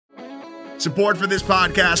Support for this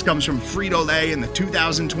podcast comes from Frito-Lay and the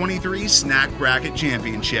 2023 Snack Bracket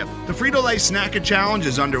Championship. The Frito-Lay Snack Challenge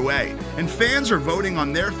is underway, and fans are voting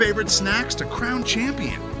on their favorite snacks to crown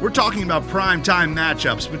champion. We're talking about prime-time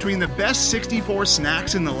matchups between the best 64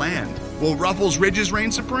 snacks in the land. Will Ruffles Ridges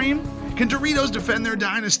reign supreme? Can Doritos defend their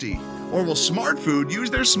dynasty? Or will Smart Food use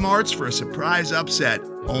their smarts for a surprise upset?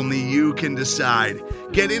 Only you can decide.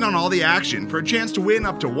 Get in on all the action for a chance to win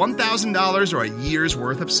up to $1,000 or a year's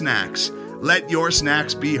worth of snacks. Let your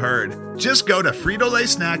snacks be heard. Just go to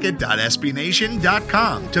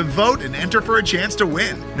fritolaysnacket.sbnation.com to vote and enter for a chance to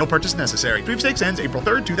win. No purchase necessary. Sweepstakes ends April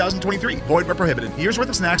 3rd, 2023. Void where prohibited. Year's worth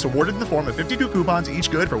of snacks awarded in the form of 52 coupons, each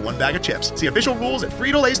good for one bag of chips. See official rules at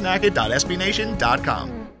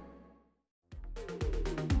fritolaysnacket.sbnation.com.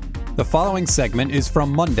 The following segment is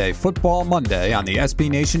from Monday, Football Monday on the SB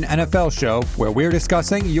Nation NFL Show, where we're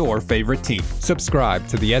discussing your favorite team. Subscribe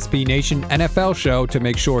to the SB Nation NFL Show to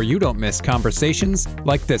make sure you don't miss conversations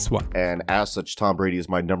like this one. And as such, Tom Brady is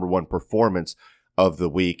my number one performance of the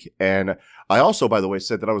week. And I also, by the way,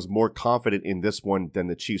 said that I was more confident in this one than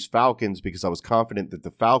the Chiefs-Falcons because I was confident that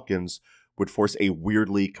the Falcons would force a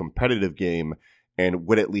weirdly competitive game and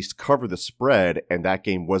would at least cover the spread. And that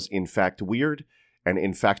game was, in fact, weird and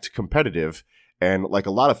in fact competitive, and like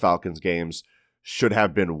a lot of Falcons games, should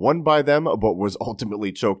have been won by them, but was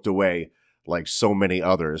ultimately choked away like so many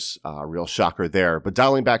others. Real shocker there. But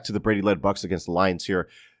dialing back to the Brady-led Bucs against the Lions here,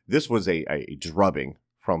 this was a drubbing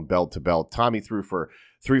from belt to belt. Tommy threw for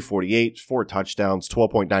 348, 4 touchdowns,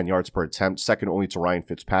 12.9 yards per attempt, second only to Ryan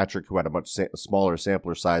Fitzpatrick, who had a much smaller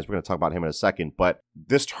sampler size. We're going to talk about him in a second. But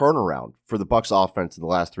this turnaround for the Bucs offense in the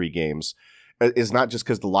last 3 games is not just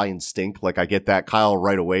because the Lions stink. Like, I get that. Kyle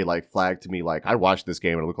right away, flagged to me, I watched this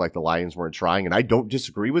game and it looked like the Lions weren't trying, and I don't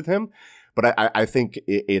disagree with him, but I think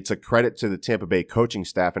it's a credit to the Tampa Bay coaching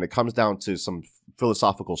staff, and it comes down to some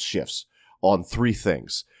philosophical shifts on 3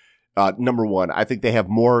 things. Number 1, I think they have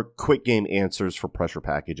more quick game answers for pressure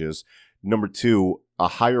packages. Number 2, a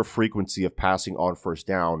higher frequency of passing on first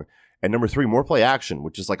down. And number 3, more play action,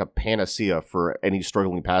 which is like a panacea for any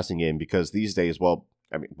struggling passing game, because these days,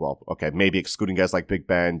 maybe excluding guys like Big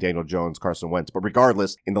Ben, Daniel Jones, Carson Wentz. But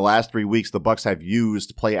regardless, in the last 3 weeks, the Bucs have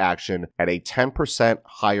used play action at a 10%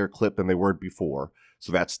 higher clip than they were before.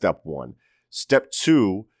 So that's step 1. Step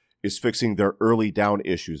 2 is fixing their early down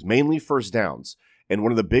issues, mainly first downs. And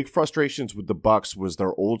one of the big frustrations with the Bucs was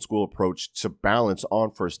their old school approach to balance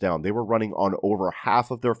on first down. They were running on over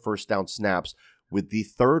half of their first down snaps with the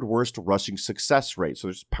 3rd worst rushing success rate. So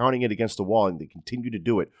they're just pounding it against the wall, and they continue to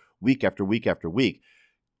do it week after week after week,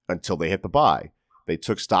 until they hit the bye. They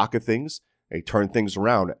took stock of things. They turned things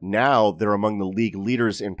around. Now they're among the league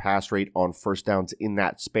leaders in pass rate on first downs in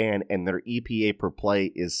that span, and their EPA per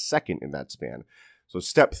play is 2nd in that span. So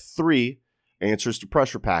step 3, answers to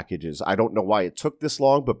pressure packages. I don't know why it took this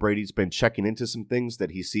long, but Brady's been checking into some things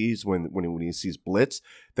that he sees when he sees blitz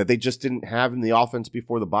that they just didn't have in the offense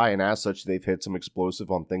before the bye, and as such, they've hit some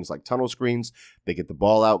explosive on things like tunnel screens. They get the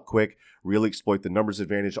ball out quick, really exploit the numbers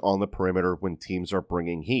advantage on the perimeter when teams are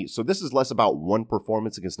bringing heat. So this is less about one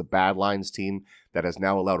performance against a bad Lions team that has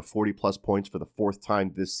now allowed 40-plus points for the 4th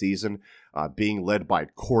time this season, being led by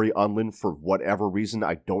Corey Unlin for whatever reason.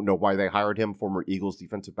 I don't know why they hired him, former Eagles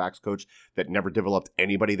defensive backs coach that never developed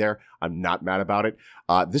anybody there. I'm not mad about it.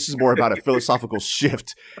 This is more about a philosophical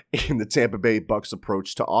shift in the Tampa Bay Bucs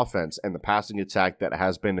approach to offense and the passing attack that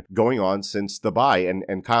has been going on since the bye.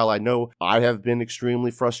 And Kyle, I know I have been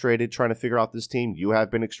extremely frustrated trying to figure out this team. You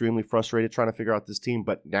have been extremely frustrated trying to figure out this team,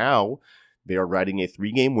 but now they are riding a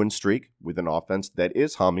 3-game win streak with an offense that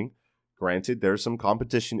is humming. Granted, there's some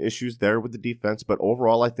competition issues there with the defense, but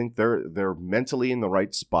overall, I think they're mentally in the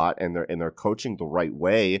right spot and they're coaching the right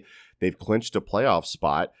way. They've clinched a playoff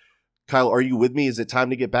spot. Kyle, are you with me? Is it time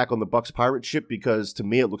to get back on the Bucs pirate ship? Because to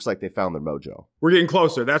me, it looks like they found their mojo. We're getting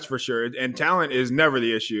closer, that's for sure. And talent is never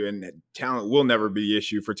the issue, and talent will never be the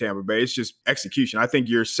issue for Tampa Bay. It's just execution. I think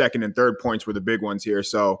your 2nd and 3rd points were the big ones here.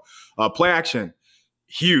 So play action,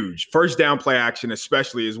 huge. First down play action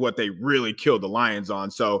especially is what they really killed the Lions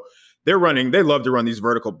on. So they love to run this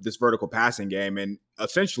vertical passing game. And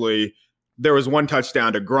essentially there was one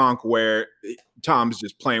touchdown to Gronk where Tom's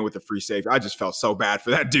just playing with the free safety. I just felt so bad for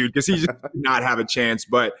that dude because he just did not have a chance.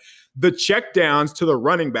 But the checkdowns to the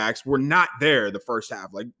running backs were not there the first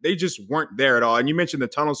half. They just weren't there at all. And you mentioned the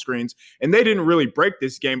tunnel screens, and they didn't really break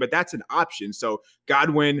this game, but that's an option. So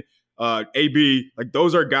Godwin, AB,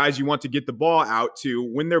 those are guys you want to get the ball out to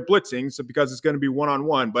when they're blitzing, so because it's going to be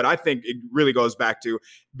one-on-one. But I think it really goes back to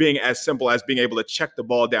being as simple as being able to check the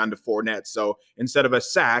ball down to Fournette. So instead of a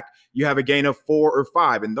sack, you have a gain of 4 or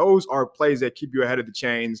 5. And those are plays that keep you ahead of the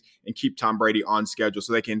chains and keep Tom Brady on schedule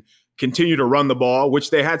so they can continue to run the ball, which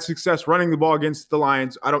they had success running the ball against the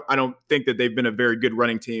Lions. I don't think that they've been a very good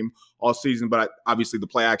running team all season, but obviously the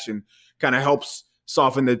play action kind of helps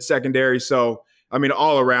soften the secondary. So, I mean,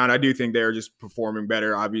 all around, I do think they're just performing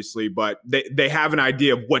better, obviously, but they have an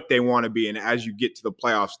idea of what they want to be. And as you get to the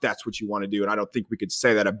playoffs, that's what you want to do. And I don't think we could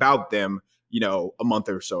say that about them, a month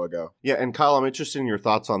or so ago. Yeah, and Kyle, I'm interested in your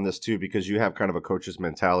thoughts on this too, because you have kind of a coach's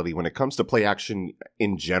mentality when it comes to play action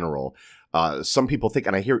in general. Some people think,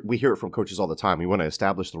 and we hear it from coaches all the time, we want to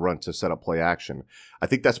establish the run to set up play action. I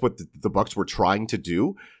think that's what the Bucs were trying to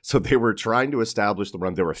do. So they were trying to establish the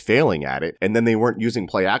run. They were failing at it. And then they weren't using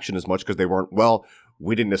play action as much because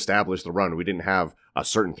we didn't establish the run. We didn't have a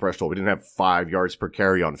certain threshold. We didn't have 5 yards per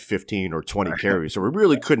carry on 15 or 20 carries. So we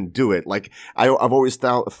really couldn't do it. Like I've always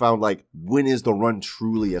found like, when is the run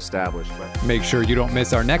truly established? Make sure you don't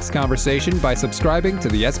miss our next conversation by subscribing to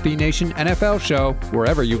the SB Nation NFL Show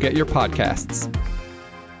wherever you get your podcasts.